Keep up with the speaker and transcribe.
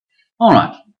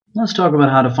Alright, let's talk about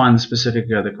how to find the specific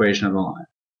equation of the line.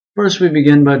 First, we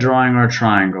begin by drawing our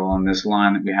triangle on this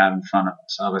line that we have in front of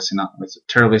us. Obviously not with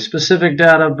terribly specific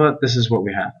data, but this is what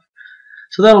we have.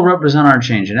 So that will represent our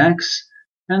change in x,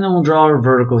 and then we'll draw our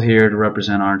vertical here to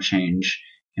represent our change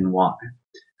in y.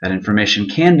 That information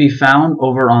can be found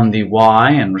over on the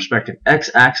y and respective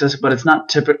x-axis, but it's not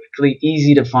typically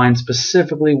easy to find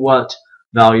specifically what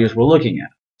values we're looking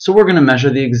at. So we're going to measure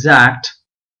the exact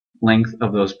length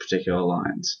of those particular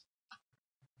lines.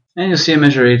 And you'll see I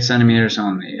measure 8 centimeters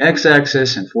on the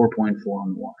x-axis and 4.4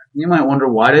 on the y. You might wonder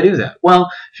why did I do that. Well,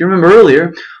 if you remember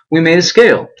earlier, we made a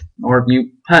scale, or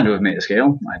you had to have made a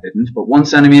scale. I didn't, but 1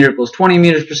 centimeter equals 20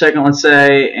 meters per second, let's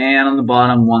say, and on the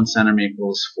bottom 1 centimeter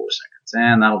equals 4 seconds.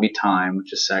 And that'll be time,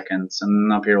 which is seconds,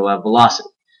 and up here we'll have velocity,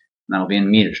 and that'll be in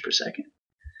meters per second.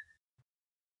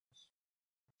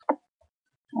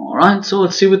 Alright, so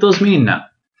let's see what those mean now.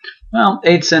 Well,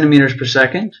 8 centimeters per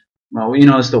second. Well, you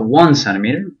notice that 1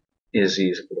 centimeter is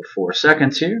equal to 4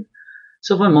 seconds here.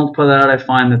 So if I multiply that out, I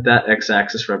find that that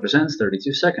x-axis represents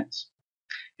 32 seconds.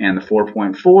 And the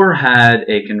 4.4 had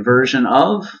a conversion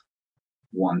of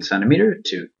 1 centimeter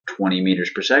to 20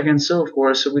 meters per second. So of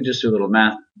course, if we just do a little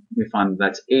math, we find that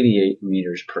that's 88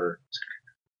 meters per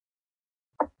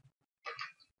second.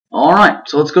 Alright,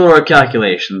 so let's go to our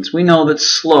calculations. We know that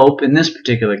slope, in this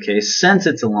particular case, since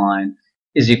it's a line,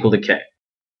 is equal to k.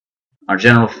 Our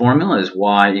general formula is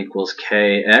y equals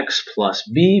kx plus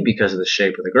b because of the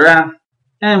shape of the graph,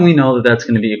 and we know that that's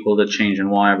going to be equal to change in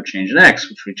y over change in x,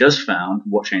 which we just found,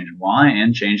 what change in y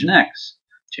and change in x.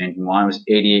 Change in y was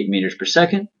 88 meters per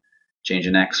second, change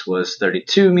in x was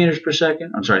 32 meters per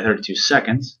second, 32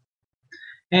 seconds.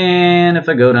 And if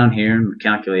I go down here in the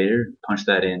calculator, punch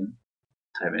that in,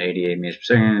 type in 88 meters per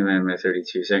second, and then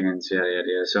 32 seconds, yada yada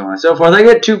yada, so on and so forth, I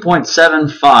get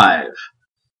 2.75.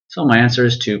 So my answer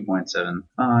is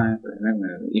 2.75,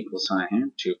 equal sign here,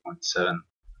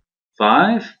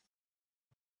 2.75.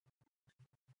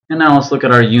 And now let's look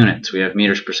at our units. We have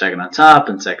meters per second on top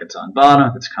and seconds on bottom.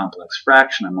 If it's a complex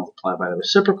fraction, I multiply by the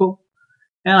reciprocal.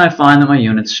 And I find that my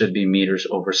units should be meters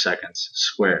over seconds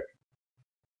squared.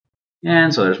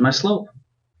 And so there's my slope.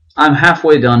 I'm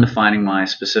halfway done defining my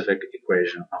specific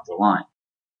equation of the line.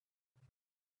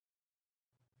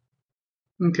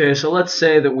 Okay, so let's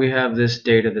say that we have this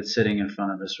data that's sitting in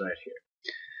front of us right here.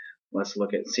 Let's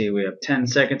look at, see, we have 10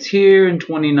 seconds here and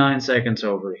 29 seconds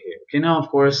over here. Okay, now of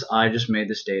course I just made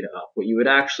this data up. What you would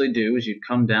actually do is you'd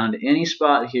come down to any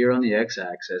spot here on the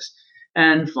x-axis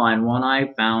and find one.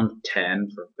 I found 10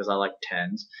 because I like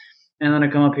 10s. And then I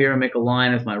come up here and make a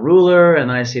line with my ruler, and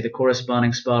then I see the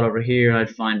corresponding spot over here. I'd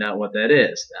find out what that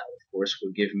is. That, of course,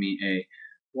 would give me a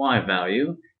y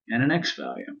value and an x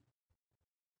value.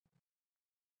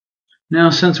 Now,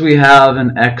 since we have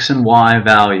an x and y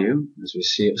value, as we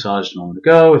saw just a moment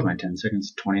ago with my 10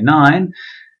 seconds to 29,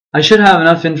 I should have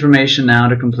enough information now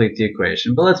to complete the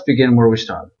equation. But let's begin where we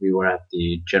started. We were at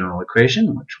the general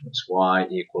equation, which was y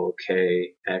equal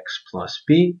kx plus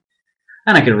b.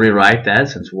 And I could rewrite that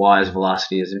since y's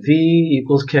velocity is v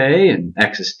equals k and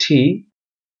x is t.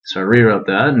 So I rewrote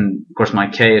that, and of course my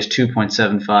k is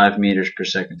 2.75 meters per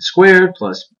second squared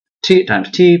plus t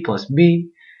times t plus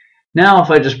b. Now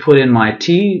if I just put in my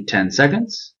t, 10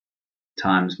 seconds,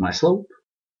 times my slope,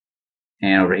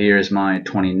 and over here is my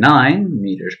 29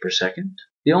 meters per second,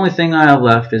 the only thing I have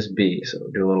left is b. So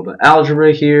do a little bit of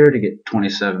algebra here to get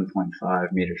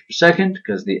 27.5 meters per second,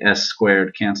 because the s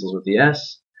squared cancels with the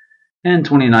s, and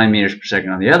 29 meters per second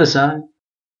on the other side,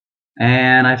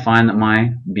 and I find that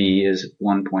my b is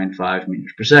 1.5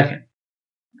 meters per second.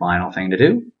 Final thing to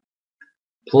do.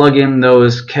 Plug in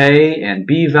those k and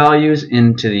b values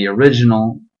into the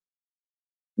original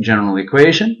general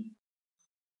equation,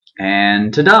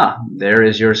 and ta-da! There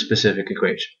is your specific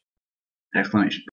equation! Exclamation.